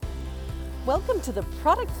Welcome to the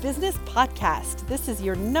Product Business Podcast. This is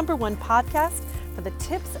your number one podcast for the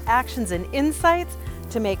tips, actions, and insights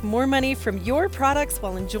to make more money from your products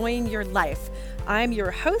while enjoying your life. I'm your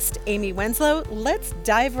host, Amy Wenslow. Let's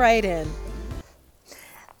dive right in.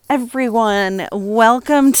 Everyone,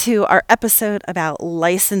 welcome to our episode about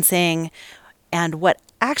licensing and what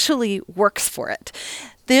actually works for it.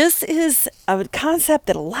 This is a concept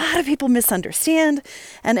that a lot of people misunderstand,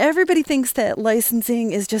 and everybody thinks that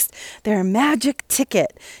licensing is just their magic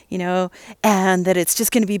ticket, and that it's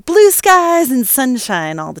just going to be blue skies and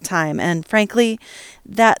sunshine all the time. And frankly,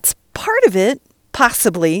 that's part of it,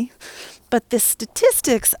 possibly, but the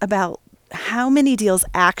statistics about how many deals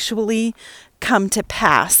actually come to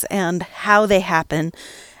pass and how they happen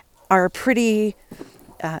are pretty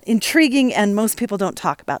intriguing, and most people don't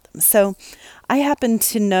talk about them. So I happen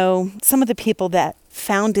to know some of the people that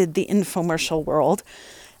founded the infomercial world,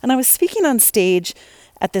 and I was speaking on stage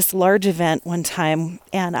at this large event one time,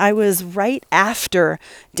 and I was right after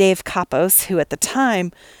Dave Kappos, who at the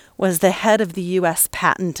time was the head of the U.S.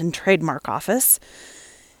 Patent and Trademark Office,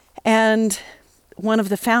 and one of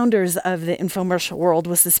the founders of the infomercial world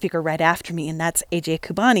was the speaker right after me, and that's AJ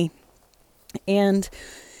Kubani. And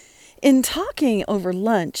in talking over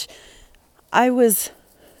lunch, I was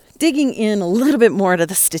digging in a little bit more to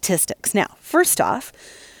the statistics. Now, first off,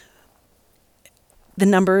 the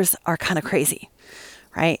numbers are kind of crazy,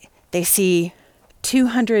 right? They see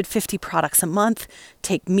 250 products a month,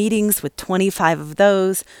 take meetings with 25 of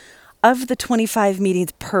those. Of the 25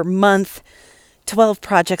 meetings per month, 12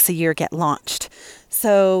 projects a year get launched.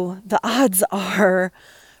 So the odds are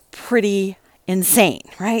pretty insane,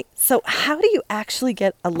 right? So how do you actually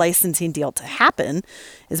get a licensing deal to happen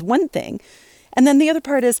is one thing. And then the other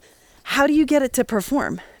part is, how do you get it to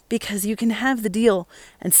perform? Because you can have the deal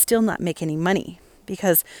and still not make any money.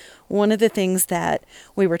 Because one of the things that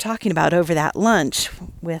we were talking about over that lunch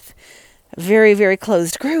with a very, very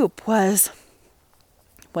closed group was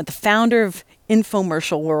what the founder of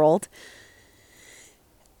Infomercial World,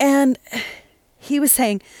 and he was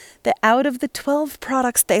saying that out of the 12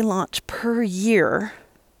 products they launch per year,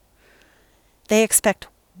 they expect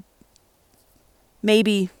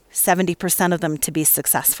maybe 70% of them to be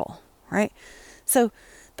successful, right? So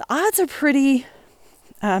the odds are pretty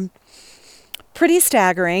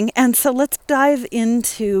staggering. And so let's dive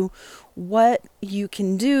into what you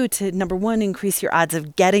can do to, number one, increase your odds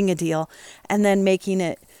of getting a deal and then making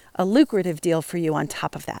it a lucrative deal for you on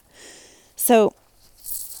top of that. So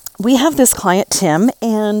we have this client, Tim,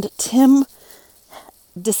 and Tim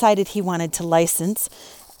decided he wanted to license,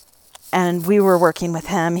 and we were working with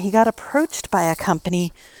him. He got approached by a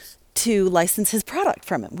company to license his product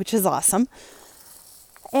from him, which is awesome.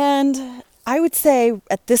 And I would say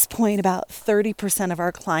at this point, about 30% of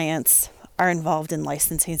our clients are involved in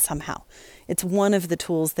licensing somehow. It's one of the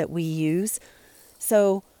tools that we use.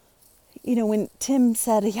 So, when Tim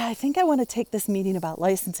said, yeah, I think I want to take this meeting about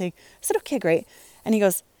licensing, I said, okay, great. And he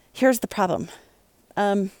goes, here's the problem.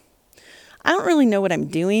 I don't really know what I'm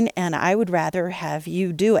doing, and I would rather have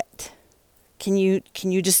you do it. Can you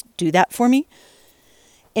just do that for me?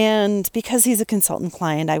 And because he's a consultant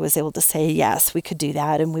client, I was able to say, yes, we could do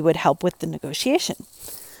that, and we would help with the negotiation.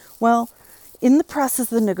 Well, in the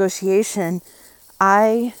process of the negotiation,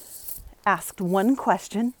 I asked one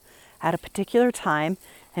question at a particular time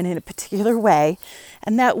and in a particular way,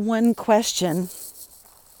 and that one question,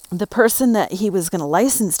 the person that he was going to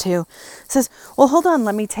license to says, well, hold on,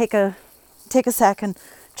 let me take a sec and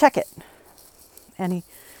check it. And he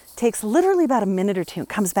takes literally about a minute or two,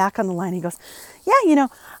 comes back on the line. He goes, yeah,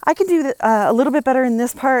 I can do a little bit better in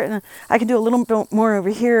this part, and I can do a little bit more over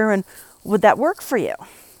here. And would that work for you?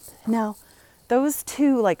 Now, those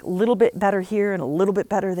two, like little bit better here and a little bit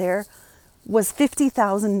better there, was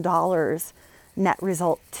 $50,000 net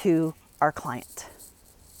result to our client.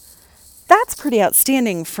 That's pretty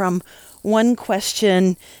outstanding from one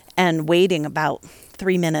question and waiting about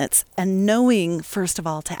 3 minutes and knowing, first of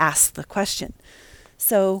all, to ask the question.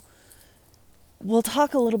 So we'll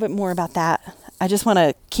talk a little bit more about that. I just want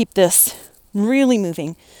to keep this really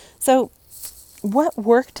moving. So what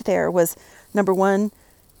worked there was, number one,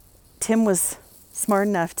 Tim was smart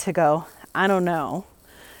enough to go, I don't know,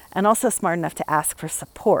 and also smart enough to ask for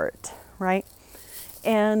support, right?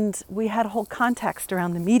 And we had a whole context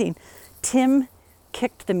around the meeting. Tim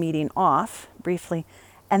kicked the meeting off briefly,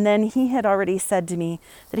 and then he had already said to me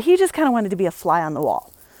that he just kind of wanted to be a fly on the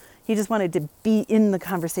wall. He just wanted to be in the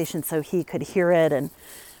conversation so he could hear it and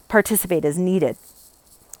participate as needed,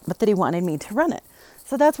 but that he wanted me to run it.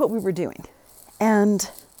 So that's what we were doing. And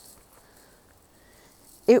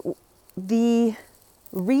the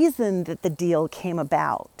reason that the deal came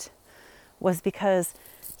about was because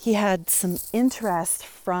he had some interest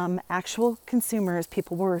from actual consumers.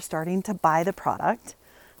 People were starting to buy the product.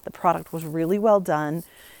 The product was really well done.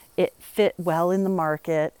 It fit well in the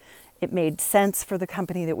market. It made sense for the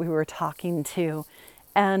company that we were talking to.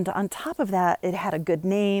 And on top of that, it had a good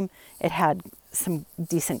name. It had some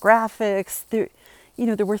decent graphics.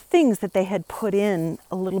 There were things that they had put in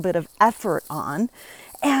a little bit of effort on,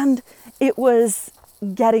 and it was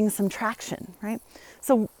getting some traction, right?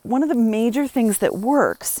 So one of the major things that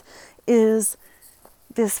works is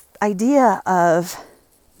this idea of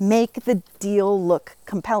make the deal look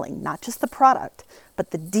compelling, not just the product, but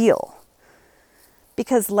the deal.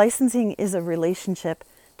 Because licensing is a relationship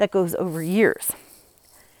that goes over years.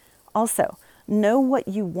 Also, know what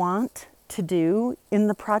you want to do in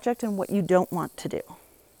the project and what you don't want to do.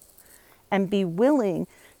 And be willing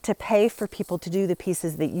to pay for people to do the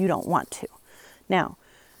pieces that you don't want to. Now,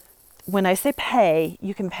 when I say pay,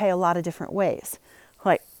 you can pay a lot of different ways.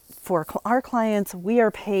 Like for our clients, we are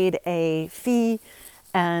paid a fee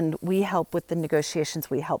and we help with the negotiations.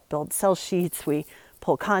 We help build sell sheets. We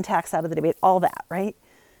pull contacts out of the debate, all that, right?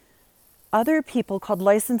 Other people called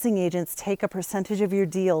licensing agents take a percentage of your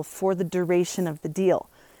deal for the duration of the deal.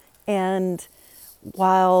 And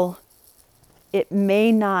while it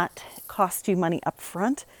may not cost you money up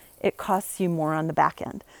front, it costs you more on the back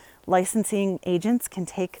end. Licensing agents can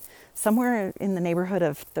take somewhere in the neighborhood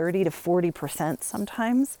of 30 to 40%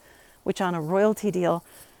 sometimes, which on a royalty deal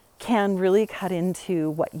can really cut into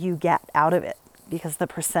what you get out of it because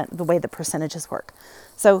the way the percentages work.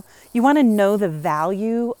 So you want to know the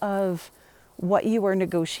value of what you are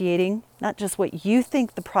negotiating, not just what you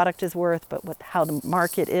think the product is worth, but how the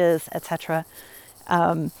market is, etc.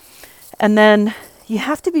 And then you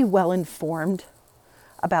have to be well informed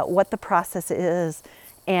about what the process is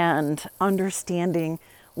and understanding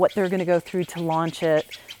what they're going to go through to launch it,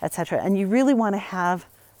 etc. And you really want to have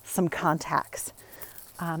some contacts,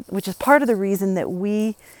 which is part of the reason that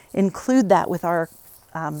we include that with our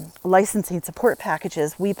licensing support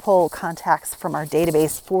packages. We pull contacts from our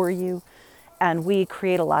database for you, and we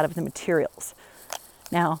create a lot of the materials.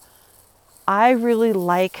 Now, I really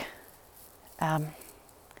like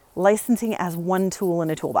licensing as one tool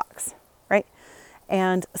in a toolbox, right?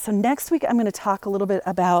 And so next week, I'm going to talk a little bit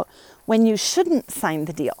about when you shouldn't sign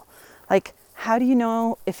the deal. Like, how do you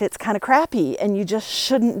know if it's kind of crappy and you just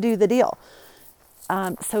shouldn't do the deal?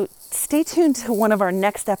 So stay tuned to one of our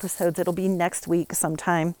next episodes. It'll be next week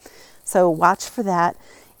sometime. So watch for that.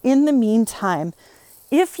 In the meantime,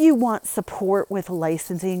 if you want support with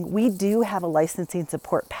licensing, we do have a licensing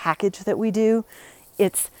support package that we do.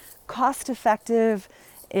 It's cost effective.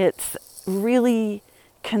 It's really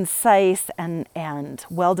concise and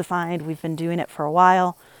well-defined. We've been doing it for a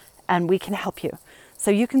while, and we can help you.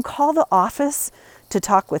 So you can call the office to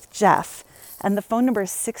talk with Jeff, and the phone number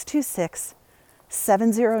is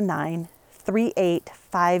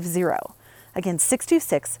 626-709-3850. Again,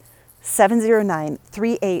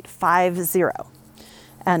 626-709-3850.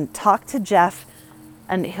 And talk to Jeff,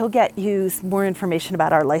 and he'll get you more information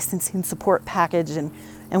about our licensing support package, and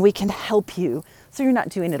we can help you so you're not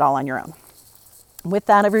doing it all on your own. With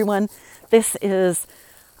that, everyone, this is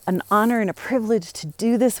an honor and a privilege to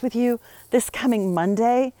do this with you. This coming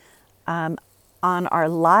Monday, on our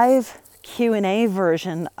live Q&A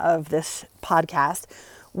version of this podcast,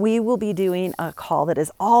 we will be doing a call that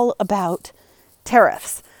is all about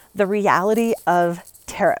tariffs, the reality of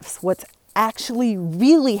tariffs, what's actually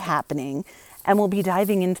really happening, and we'll be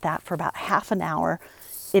diving into that for about half an hour.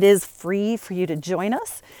 It is free for you to join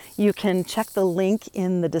us. You can check the link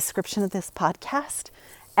in the description of this podcast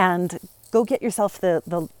and go get yourself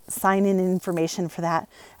the sign-in information for that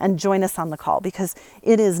and join us on the call, because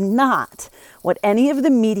it is not what any of the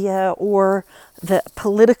media or the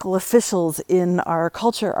political officials in our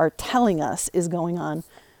culture are telling us is going on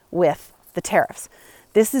with the tariffs.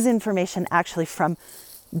 This is information actually from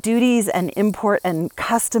duties and import and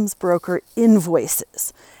customs broker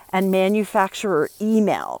invoices and manufacturer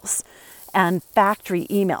emails and factory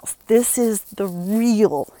emails. This is the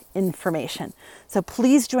real information. So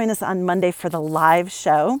please join us on Monday for the live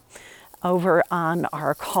show over on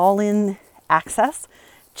our call-in access.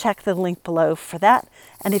 Check the link below for that.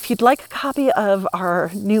 And if you'd like a copy of our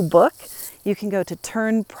new book, you can go to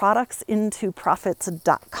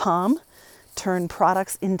turnproductsintoprofits.com,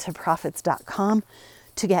 turnproductsintoprofits.com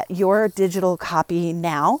to get your digital copy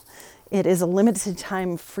now. It is a limited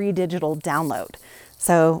time free digital download.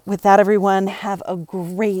 So with that, everyone, have a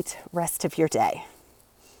great rest of your day.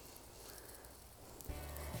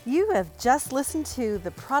 You have just listened to the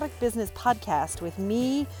Product Business Podcast with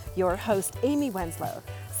me, your host, Amy Wenslow.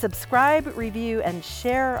 Subscribe, review, and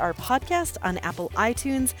share our podcast on Apple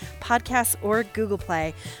iTunes, Podcasts, or Google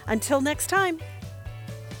Play. Until next time.